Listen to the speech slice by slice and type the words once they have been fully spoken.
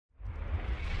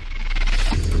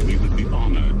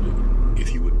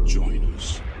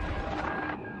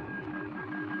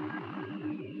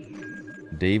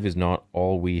Dave is not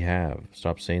all we have.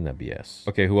 Stop saying that BS.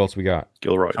 Okay, who else we got?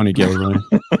 Gilroy. Tony Gilroy.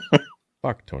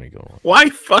 Fuck Tony Gilroy. Why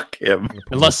fuck him?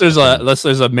 unless there's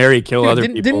a Mary kill other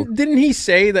people. Didn't he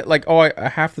say that, like, oh,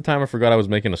 half the time I forgot I was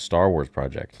making a Star Wars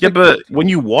project? Yeah, but when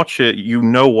you watch it, you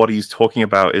know what he's talking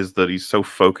about is that he's so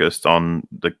focused on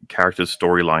the characters'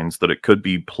 storylines that it could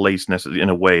be placed in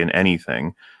a way in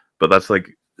anything. But that's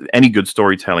like any good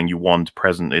storytelling you want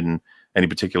present in any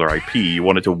particular IP. You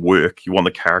want it to work. You want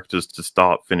the characters to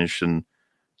start, finish, and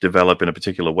develop in a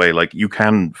particular way. Like, you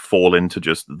can fall into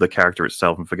just the character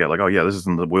itself and forget, like, oh yeah, this is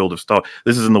in the world of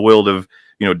this is in the world of,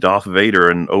 you know, Darth Vader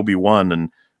and Obi-Wan and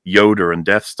Yoda and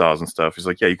Death Stars and stuff. It's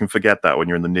like, yeah, you can forget that when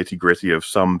you're in the nitty-gritty of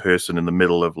some person in the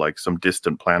middle of like some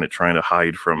distant planet trying to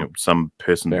hide from some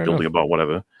person building about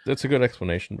whatever. That's a good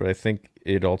explanation, but I think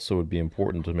it also would be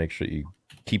important to make sure you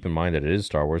keep in mind that it is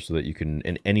Star Wars, so that you can,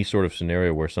 in any sort of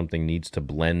scenario where something needs to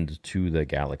blend to the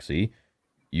galaxy,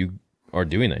 you are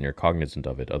doing that and you're cognizant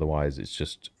of it. Otherwise, it's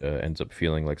just ends up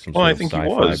feeling like some sort of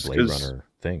sci-fi Blade Runner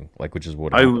thing, like, which is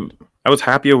what happened. I was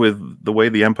happier with the way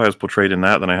the Empire is portrayed in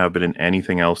that than I have been in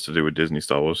anything else to do with Disney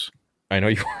Star Wars. I know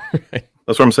you were. Right?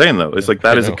 That's what I'm saying, though. It's like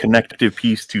that is a connective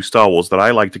piece to Star Wars that I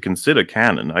like to consider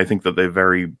canon. I think that they're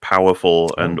very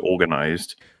powerful and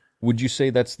organized. Would you say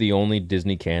that's the only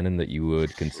Disney canon that you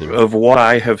would consider? Of what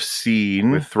I have seen,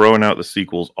 we're throwing out the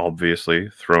sequels, obviously.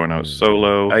 Throwing out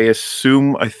Solo. I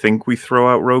think we throw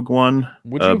out Rogue One.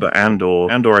 But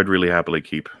Andor I'd really happily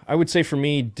keep. I would say for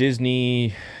me,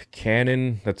 Disney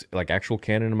canon, that's like actual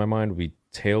canon in my mind, would be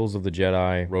Tales of the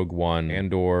Jedi, Rogue One,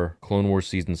 Andor, Clone Wars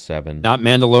Season 7. Not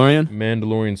Mandalorian?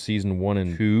 Mandalorian Season 1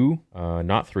 and 2.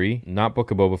 Not 3. Not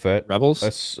Book of Boba Fett. Rebels?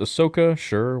 Ahsoka,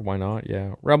 sure, why not?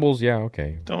 Yeah. Rebels, yeah,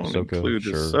 okay. Don't include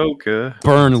Ahsoka.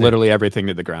 Burn literally everything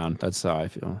to the ground. That's how I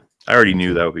feel. I already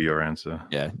knew that would be your answer.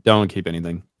 Yeah, don't keep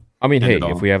anything. I mean, hey,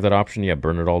 if we have that option, yeah,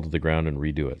 burn it all to the ground and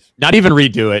redo it. Not even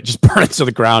redo it, just burn it to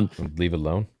the ground. Leave it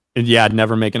alone. And yeah,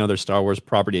 never make another Star Wars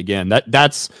property again.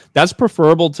 That's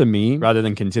preferable to me rather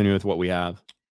than continue with what we have.